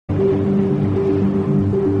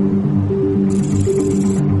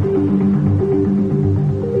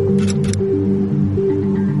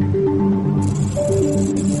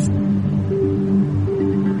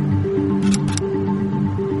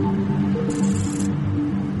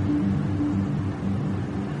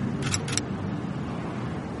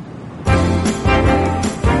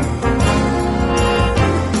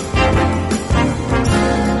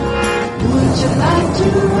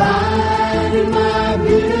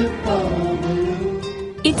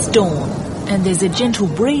dawn, and there's a gentle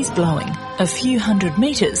breeze blowing a few hundred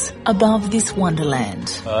metres above this wonderland.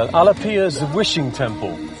 Alapia is the wishing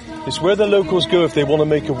temple. It's where the locals go if they want to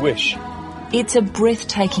make a wish. It's a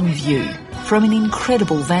breathtaking view from an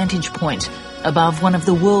incredible vantage point above one of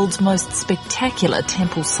the world's most spectacular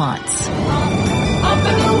temple sites.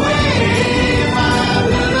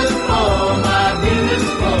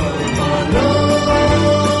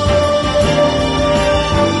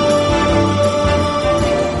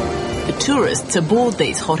 The tourists aboard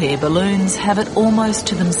these hot air balloons have it almost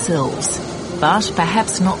to themselves, but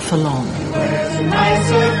perhaps not for long.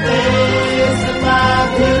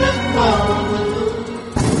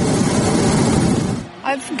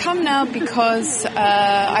 I've come now because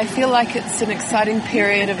I feel like it's an exciting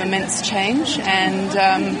period of immense change, and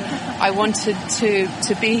I wanted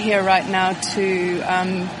to be here right now to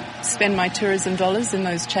spend my tourism dollars in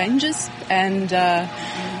those changes, and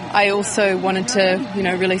I also wanted to,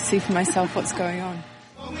 really see for myself what's going on.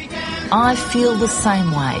 I feel the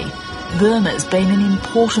same way. Burma's been an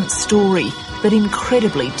important story, but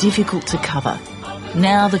incredibly difficult to cover.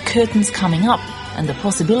 Now the curtain's coming up and the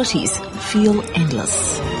possibilities feel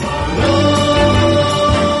endless.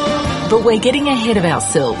 But we're getting ahead of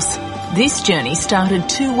ourselves. This journey started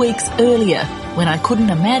 2 weeks earlier when I couldn't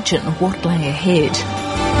imagine what lay ahead.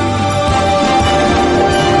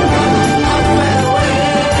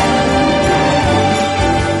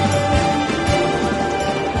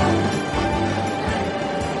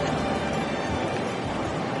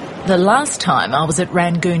 The last time I was at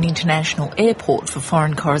Rangoon International Airport for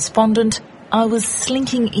Foreign Correspondent, I was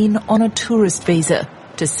slinking in on a tourist visa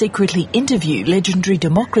to secretly interview legendary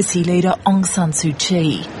democracy leader Aung San Suu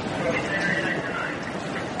Kyi.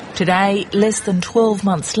 Today, less than 12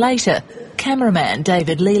 months later, cameraman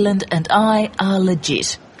David Leland and I are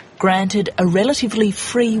legit, granted a relatively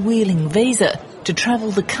freewheeling visa to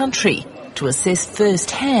travel the country to assess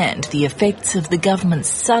firsthand the effects of the government's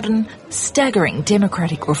sudden, staggering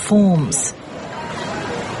democratic reforms.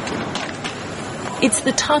 It's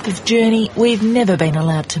the type of journey we've never been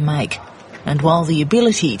allowed to make, and while the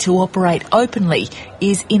ability to operate openly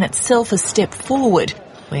is in itself a step forward,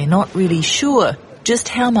 we're not really sure just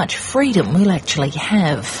how much freedom we'll actually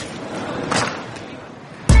have.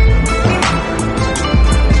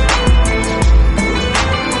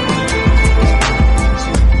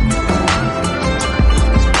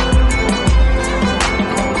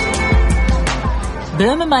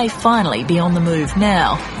 Burma may finally be on the move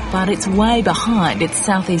now, but it's way behind its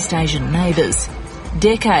Southeast Asian neighbours.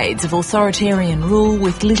 Decades of authoritarian rule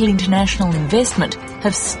with little international investment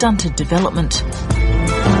have stunted development.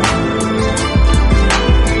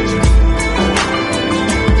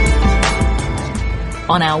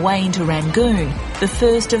 On our way into Rangoon, the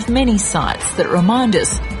first of many sites that remind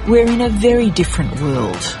us we're in a very different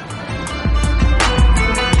world.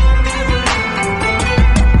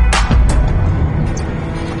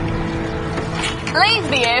 Leave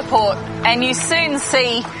the airport and you soon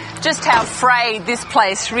see just how frayed this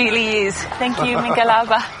place really is. Thank you,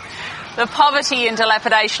 Mingalaba. The poverty and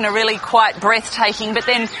dilapidation are really quite breathtaking, but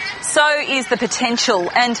then so is the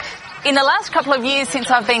potential. And in the last couple of years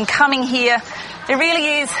since I've been coming here, there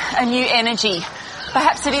really is a new energy.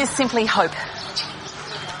 Perhaps it is simply hope.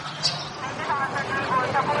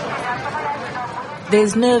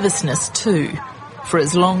 There's nervousness too. For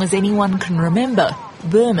as long as anyone can remember,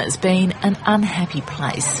 Burma's been an unhappy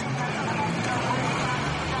place.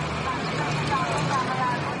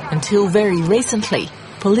 Until very recently,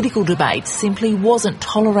 political debate simply wasn't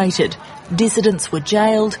tolerated. Dissidents were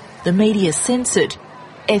jailed, the media censored,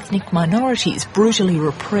 ethnic minorities brutally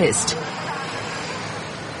repressed.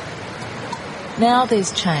 Now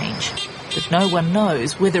there's change, but no one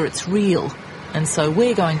knows whether it's real, and so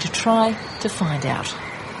we're going to try to find out.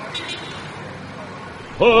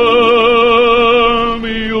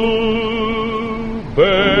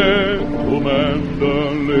 Back to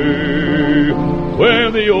Mandalay,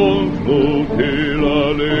 where the old Ko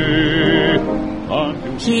Hlaing.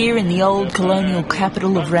 Here in the old colonial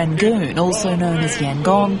capital of Rangoon, also known as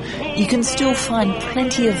Yangon, you can still find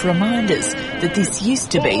plenty of reminders that this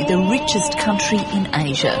used to be the richest country in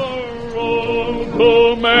Asia.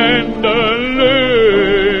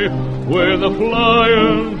 Mandalay, where the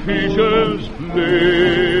flying fishes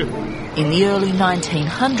play. In the early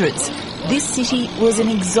 1900s, this city was an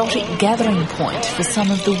exotic gathering point for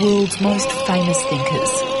some of the world's most famous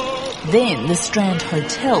thinkers. Then the Strand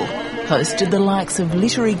Hotel hosted the likes of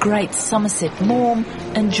literary greats Somerset Maugham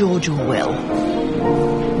and George Orwell.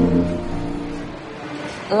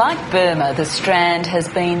 Like Burma, the Strand has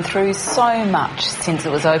been through so much since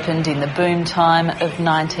it was opened in the boom time of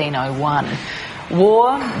 1901.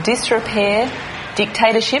 War, disrepair,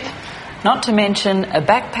 dictatorship, not to mention a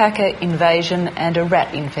backpacker invasion and a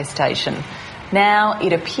rat infestation. Now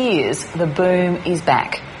it appears the boom is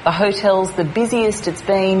back. The hotel's the busiest it's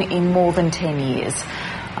been in more than 10 years.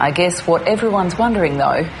 I guess what everyone's wondering,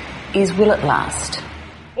 though, is will it last?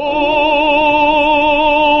 On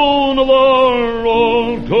the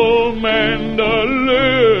road to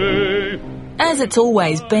Mandalay. As it's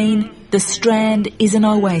always been, the Strand is an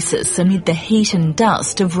oasis amid the heat and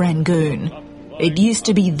dust of Rangoon. It used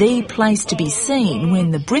to be the place to be seen when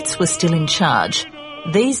the Brits were still in charge.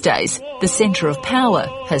 These days, the centre of power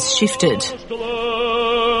has shifted.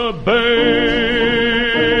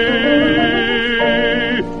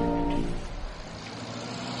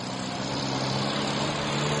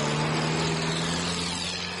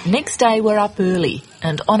 Next day we're up early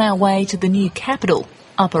and on our way to the new capital,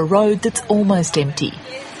 up a road that's almost empty.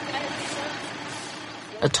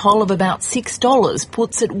 A toll of about $6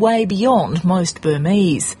 puts it way beyond most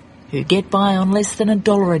Burmese, who get by on less than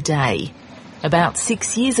 $1 a day. About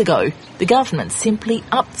 6 years ago, the government simply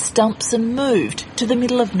upped stumps and moved to the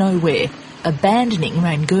middle of nowhere, abandoning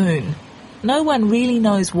Rangoon. No one really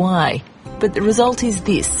knows why, but the result is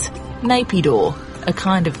this: Naypyidaw, a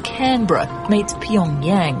kind of Canberra meets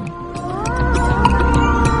Pyongyang.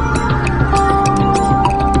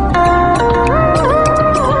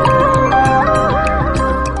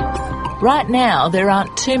 Right now, there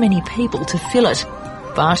aren't too many people to fill it,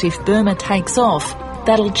 but if Burma takes off,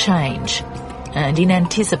 that'll change. And in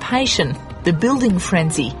anticipation, the building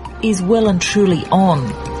frenzy is well and truly on.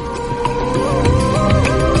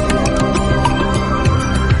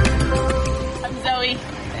 I'm Zoe.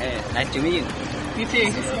 Hey, nice to meet you. You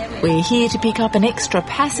too. We're here to pick up an extra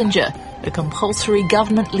passenger, a compulsory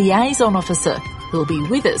government liaison officer, who'll be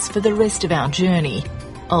with us for the rest of our journey.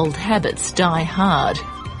 Old habits die hard.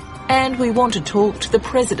 And we want to talk to the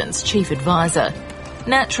President's chief advisor.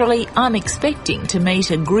 Naturally, I'm expecting to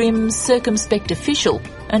meet a grim, circumspect official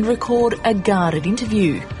and record a guarded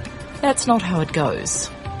interview. That's not how it goes.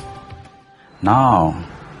 Now,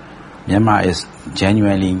 Myanmar is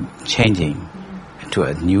genuinely changing to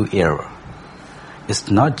a new era. It's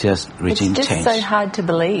not just regime It's just change. so hard to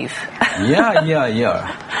believe. Yeah.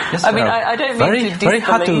 Yes, I mean, I don't mean to very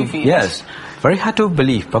hard to disbelieve you. Yes, very hard to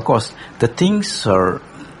believe because the things are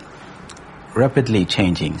rapidly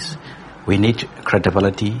changing. We need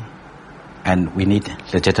credibility, and we need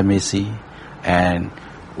legitimacy, and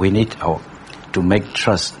we need to make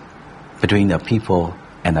trust between the people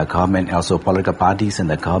and the government, also political parties and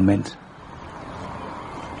the government.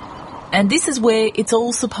 And this is where it's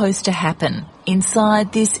all supposed to happen,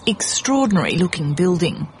 inside this extraordinary-looking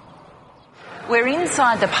building. We're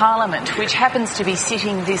inside the Parliament, which happens to be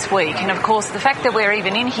sitting this week. And, of course, the fact that we're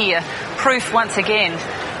even in here, proof once again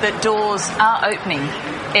that doors are opening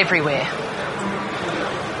everywhere.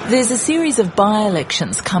 There's a series of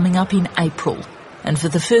by-elections coming up in April. And for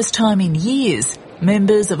the first time in years,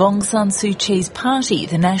 members of Aung San Suu Kyi's party,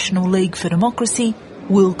 the National League for Democracy,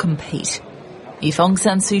 will compete. If Aung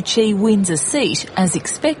San Suu Kyi wins a seat, as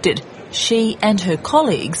expected, she and her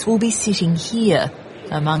colleagues will be sitting here,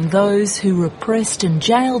 among those who repressed and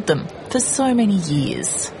jailed them for so many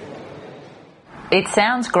years. It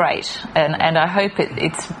sounds great, and I hope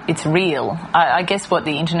it's real. I guess what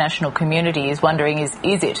the international community is wondering is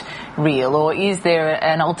it real, or is there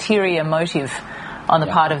an ulterior motive on the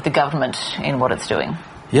part of the government in what it's doing?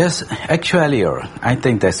 Yes, actually, I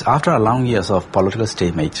think that after a long years of political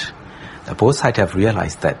stalemate, the both sides have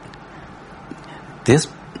realized that this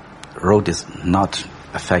road is not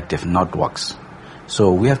effective, not works.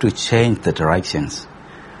 So we have to change the directions.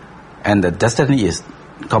 And the destiny is,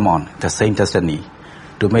 the same destiny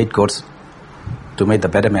to make the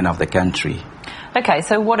betterment of the country. Okay,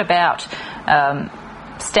 so what about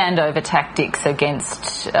standover tactics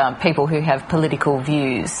against people who have political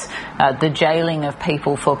views, the jailing of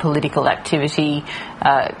people for political activity,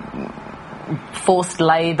 forced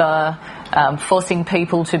labour, forcing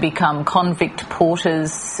people to become convict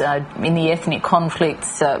porters in the ethnic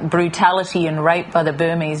conflicts, brutality and rape by the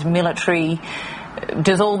Burmese military?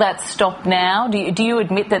 Does all that stop now? Do you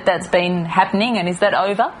admit that that's been happening, and is that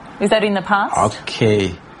over? Is that in the past?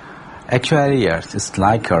 Okay. Actually, yes, it's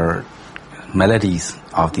like melodies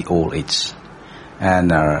of the old age.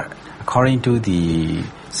 And according to the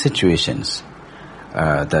situations,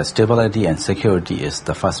 the stability and security is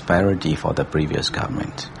the first priority for the previous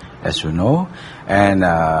government, as you know. And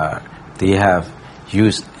they have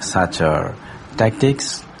used such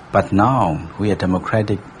tactics, but now we are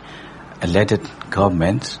democratic elected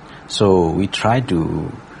government, so we try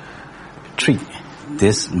to treat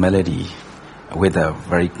this melody with a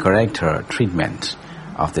very correct treatment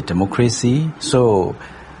of the democracy. So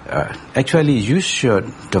actually you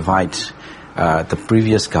should divide the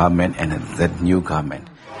previous government and the new government.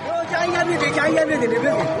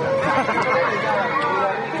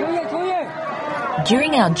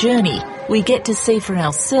 During our journey, we get to see for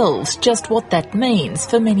ourselves just what that means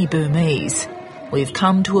for many Burmese. We've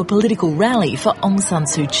come to a political rally for Aung San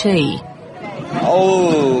Suu Kyi.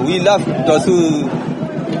 Oh, we love Suu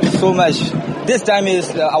so much. This time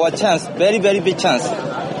is our chance, very, very big chance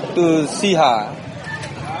to see her.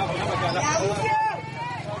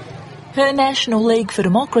 Her National League for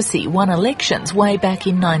Democracy won elections way back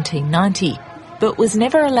in 1990, but was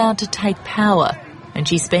never allowed to take power, and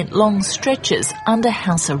she spent long stretches under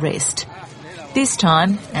house arrest. This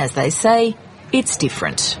time, as they say, it's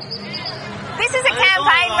different. This is a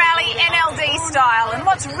campaign rally NLD style, and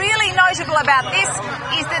what's really notable about this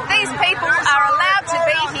is that these people are allowed to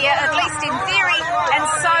be here, at least in theory, and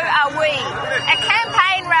so are we. A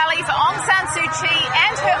campaign rally for Aung San Suu Kyi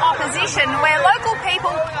and her opposition, where local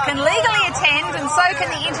people can legally attend and so can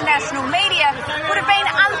the international media, would have been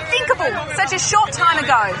unthinkable such a short time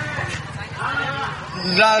ago.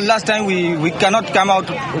 Last time we cannot come out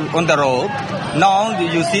on the road. Now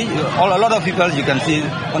you see a lot of people you can see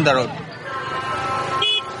on the road.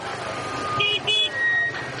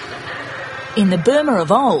 In the Burma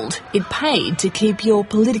of old, it paid to keep your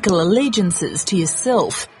political allegiances to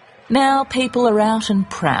yourself. Now people are out and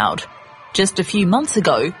proud. Just a few months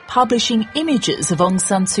ago, publishing images of Aung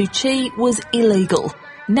San Suu Kyi was illegal.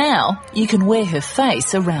 Now you can wear her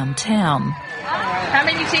face around town. How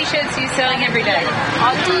many T-shirts are you selling every day?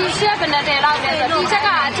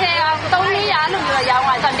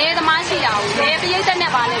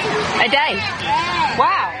 A day?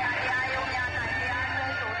 Wow.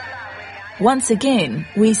 Once again,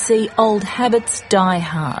 we see old habits die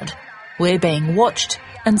hard. We're being watched,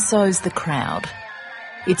 and so's the crowd.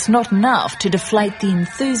 It's not enough to deflate the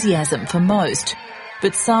enthusiasm for most,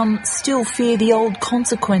 but some still fear the old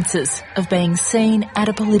consequences of being seen at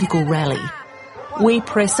a political rally. We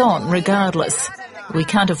press on regardless. We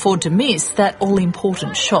can't afford to miss that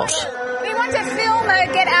all-important shot. We want to film her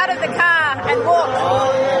get out of the car and walk.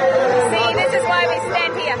 See, this is why we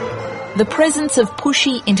stand here. The presence of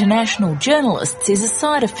pushy international journalists is a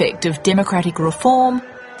side effect of democratic reform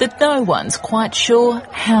that no one's quite sure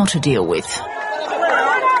how to deal with.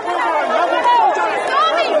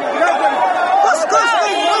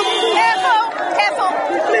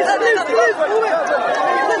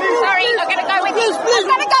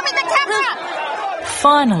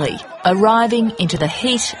 Finally, arriving into the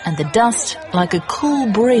heat and the dust like a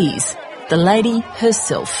cool breeze, the lady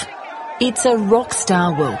herself. It's a rock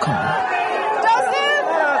star welcome.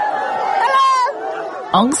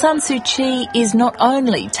 Aung San Suu Kyi is not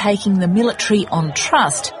only taking the military on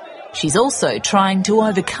trust, she's also trying to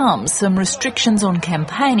overcome some restrictions on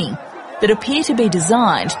campaigning that appear to be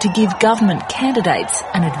designed to give government candidates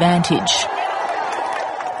an advantage.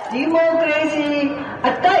 Democracy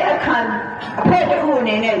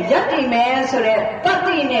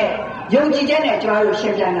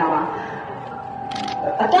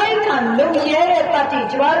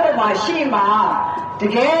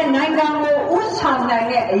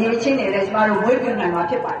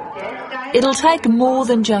It'll take more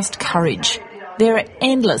than just courage. There are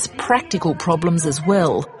endless practical problems as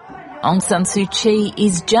well. Aung San Suu Kyi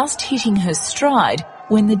is just hitting her stride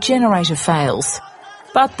when the generator fails.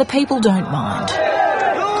 But the people don't mind.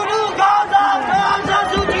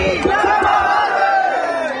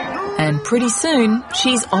 And pretty soon,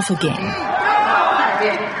 she's off again.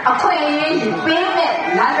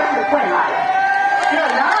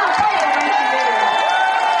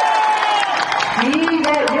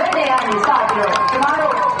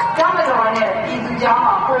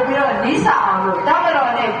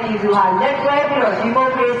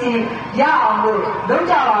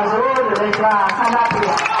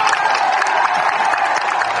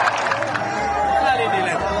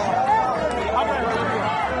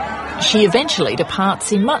 She eventually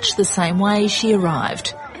departs in much the same way she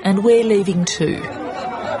arrived, and we're leaving too.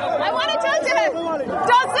 I want to talk to her.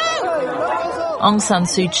 Dosu! Aung San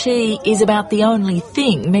Suu Kyi is about the only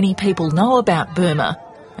thing many people know about Burma,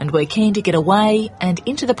 and we're keen to get away and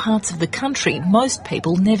into the parts of the country most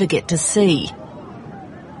people never get to see.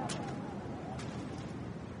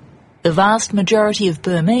 The vast majority of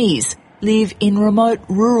Burmese live in remote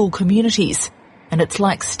rural communities, and it's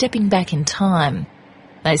like stepping back in time.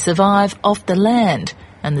 They survive off the land,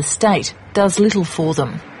 and the state does little for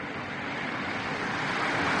them.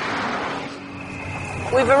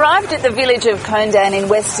 We We've arrived at the village of Ko Hlaing in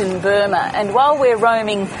western Burma, and while we're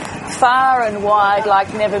roaming far and wide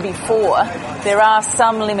like never before, there are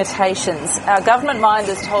some limitations. Our government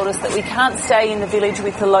minders told us that we can't stay in the village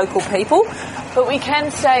with the local people, but we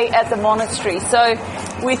can stay at the monastery. So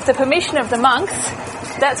with the permission of the monks,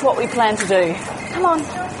 that's what we plan to do. Come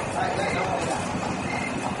on.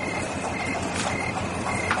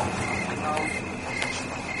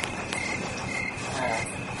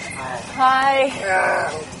 Hi.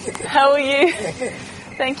 How are you?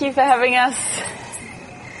 Thank you for having us.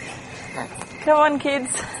 Come on,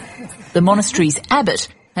 kids. The monastery's abbot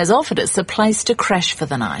has offered us a place to crash for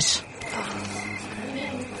the night.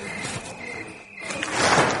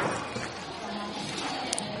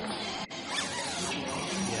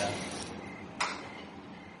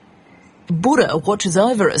 Buddha watches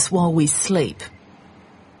over us while we sleep.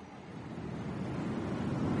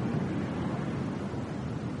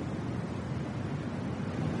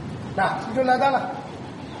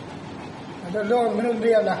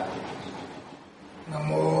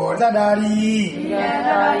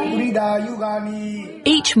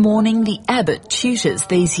 Each morning the abbot tutors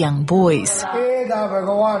these young boys.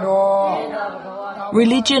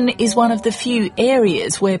 Religion is one of the few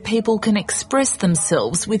areas where people can express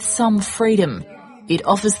themselves with some freedom. It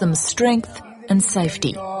offers them strength and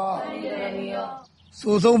safety.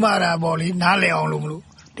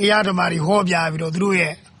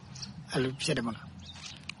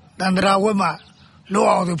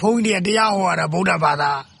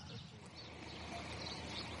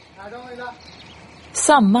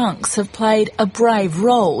 Some monks have played a brave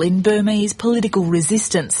role in Burmese political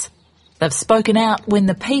resistance. They've spoken out when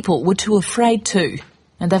the people were too afraid to,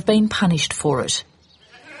 and they've been punished for it.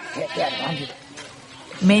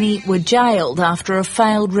 Many were jailed after a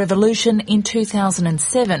failed revolution in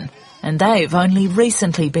 2007, and they've only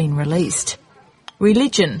recently been released.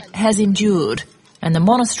 Religion has endured, and the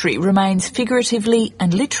monastery remains figuratively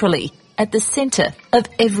and literally at the centre of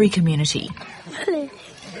every community.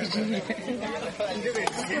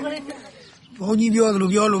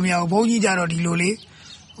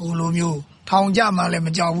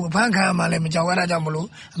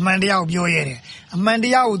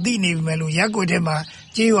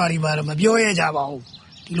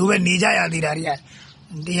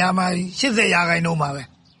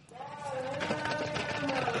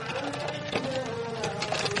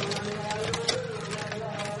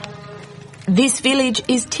 This village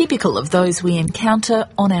is typical of those we encounter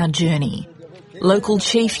on our journey. Local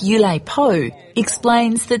chief Yulay Po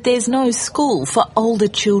explains that there's no school for older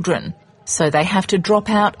children, so they have to drop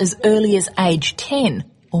out as early as age 10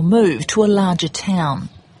 or move to a larger town.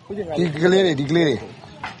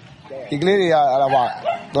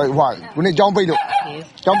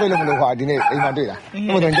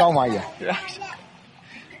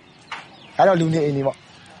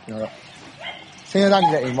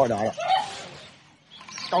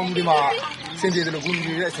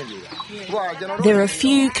 There are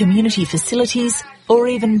few community facilities or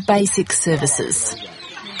even basic services.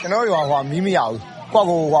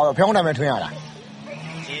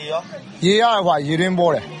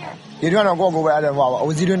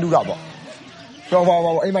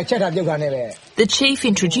 The chief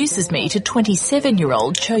introduces me to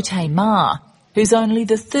 27-year-old Chote Ma, who's only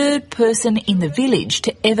the third person in the village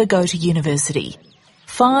to ever go to university.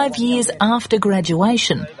 5 years after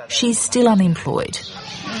graduation, she's still unemployed.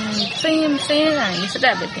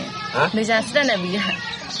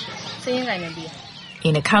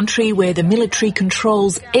 In a country where the military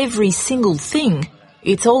controls every single thing,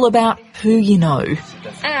 it's all about who you know.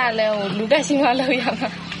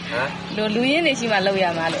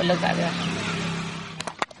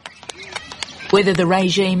 Whether the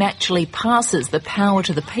regime actually passes the power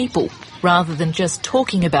to the people rather than just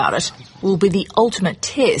talking about it will be the ultimate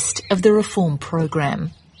test of the reform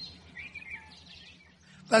program.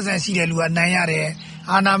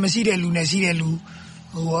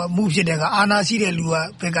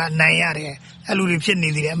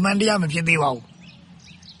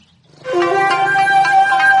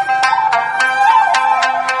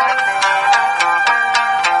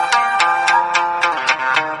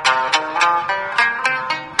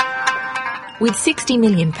 With 60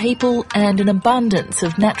 million people and an abundance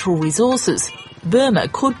of natural resources, Burma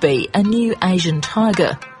could be a new Asian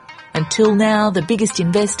tiger. Until now, the biggest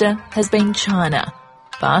investor has been China.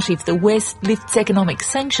 But if the West lifts economic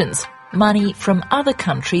sanctions, money from other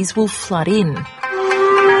countries will flood in.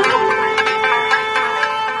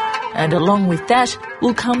 And along with that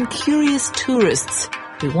will come curious tourists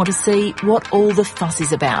who want to see what all the fuss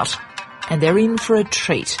is about. And they're in for a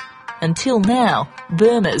treat. Until now,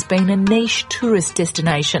 Burma's been a niche tourist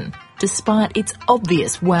destination, despite its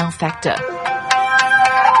obvious wow factor.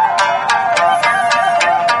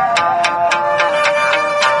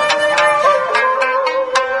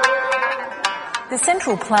 The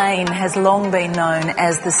Central Plain has long been known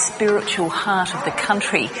as the spiritual heart of the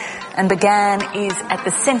country, and Bagan is at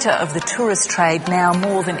the centre of the tourist trade now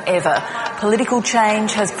more than ever. Political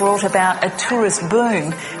change has brought about a tourist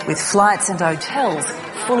boom, with flights and hotels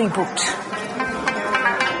fully booked.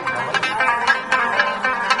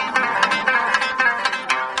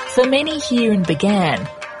 For many here in Bagan,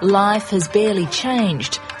 life has barely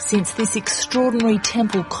changed since this extraordinary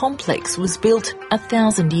temple complex was built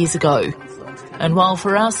 1,000 years ago. And while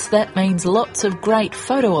for us that means lots of great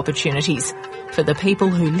photo opportunities, for the people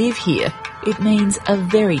who live here, it means a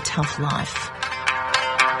very tough life.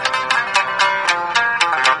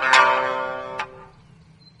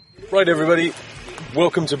 Right, everybody,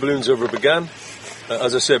 welcome to Balloons Over Bagan.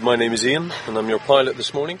 As I said, my name is Ian, and I'm your pilot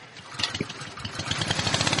this morning.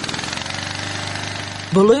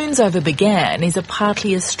 Balloons Over Bagan is a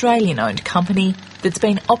partly Australian-owned company that's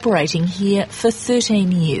been operating here for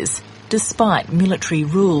 13 years, despite military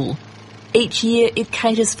rule. Each year it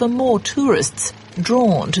caters for more tourists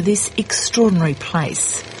drawn to this extraordinary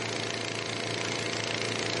place.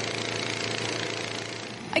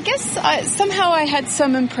 I guess somehow I had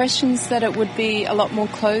some impressions that it would be a lot more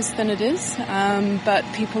closed than it is, but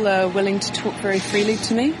people are willing to talk very freely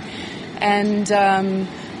to me, and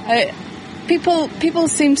people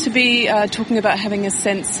seem to be talking about having a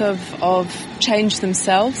sense of change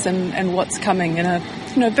themselves and what's coming, and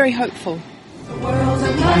very hopeful. The world's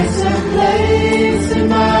a nicer place in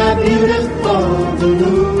my beautiful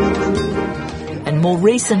balloon. And more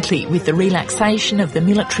recently, with the relaxation of the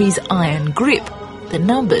military's iron grip, the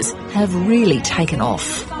numbers have really taken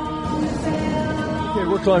off. Okay,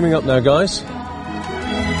 we're climbing up now, guys.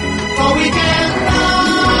 Oh, we can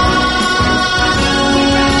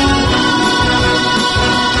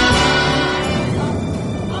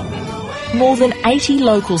fly. More than 80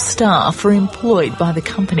 local staff are employed by the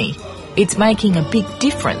company. It's making a big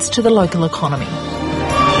difference to the local economy.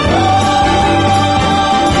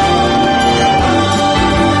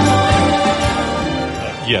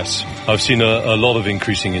 Yes, I've seen a lot of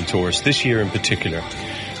increasing in tourists, this year in particular.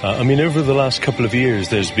 Over the last couple of years,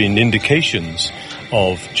 there's been indications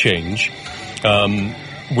of change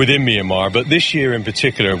within Myanmar, but this year in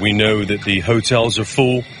particular, we know that the hotels are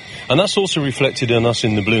full, and that's also reflected in us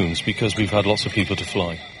in the balloons, because we've had lots of people to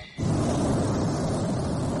fly.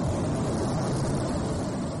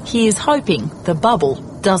 He is hoping the bubble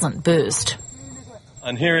doesn't burst.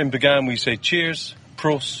 And here in Bagan we say cheers,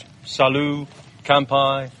 pros, salut,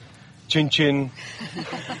 kampai, chin chin,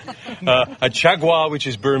 a chagwa, which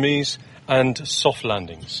is Burmese, and soft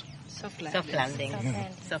landings. Soft landing.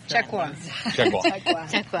 Chagwa.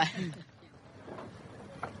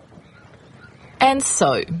 And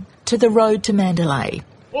so, to the road to Mandalay.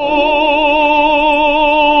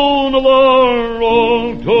 On the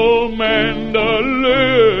road to Mandalay.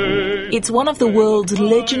 It's one of the world's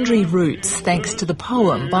legendary routes thanks to the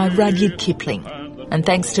poem by Rudyard Kipling, and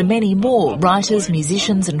thanks to many more writers,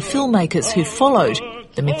 musicians and filmmakers who followed,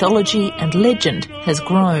 the mythology and legend has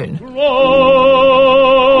grown. Across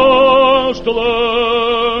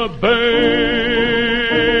the bay.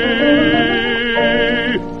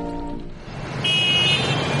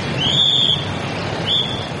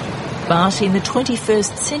 But in the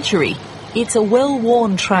 21st century, it's a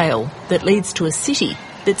well-worn trail that leads to a city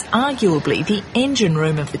that's arguably the engine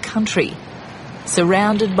room of the country.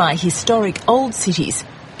 Surrounded by historic old cities,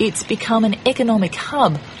 it's become an economic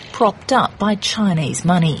hub propped up by Chinese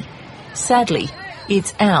money. Sadly,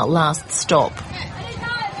 it's our last stop.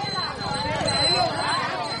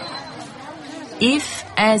 If,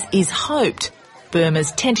 as is hoped,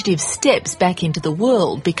 Burma's tentative steps back into the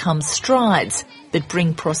world become strides that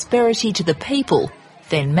bring prosperity to the people,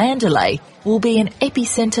 then Mandalay will be an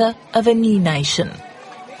epicentre of a new nation.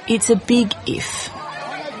 It's a big if.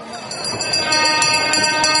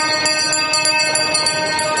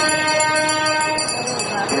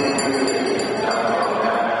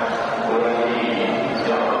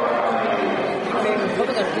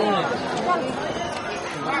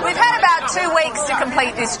 We've had about 2 weeks to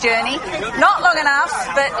complete this journey. Not long enough,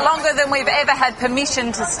 but longer than we've ever had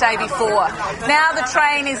permission to stay before. Now the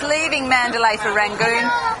train is leaving Mandalay for Rangoon,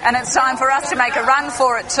 and it's time for us to make a run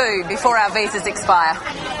for it too before our visas expire.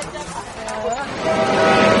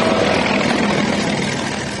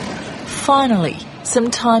 Finally, some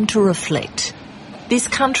time to reflect. This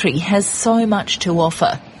country has so much to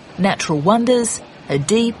offer. Natural wonders, a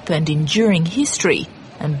deep and enduring history,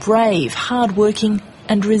 and brave, hard-working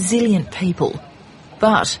and resilient people.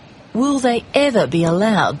 But will they ever be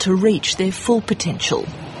allowed to reach their full potential?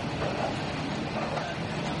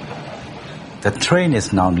 The train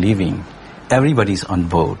is now leaving. Everybody's on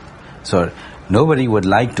board. So nobody would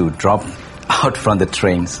like to drop out from the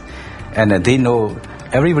trains. And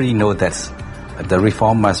everybody knows that the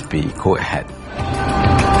reform must go ahead.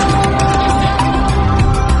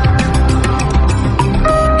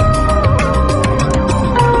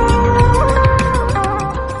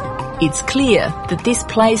 It's clear that this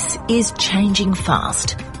place is changing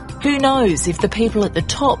fast. Who knows if the people at the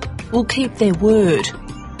top will keep their word?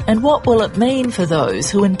 And what will it mean for those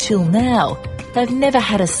who until now have never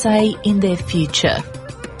had a say in their future?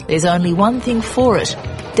 There's only one thing for it.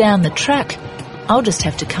 Down the track, I'll just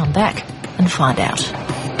have to come back and find out.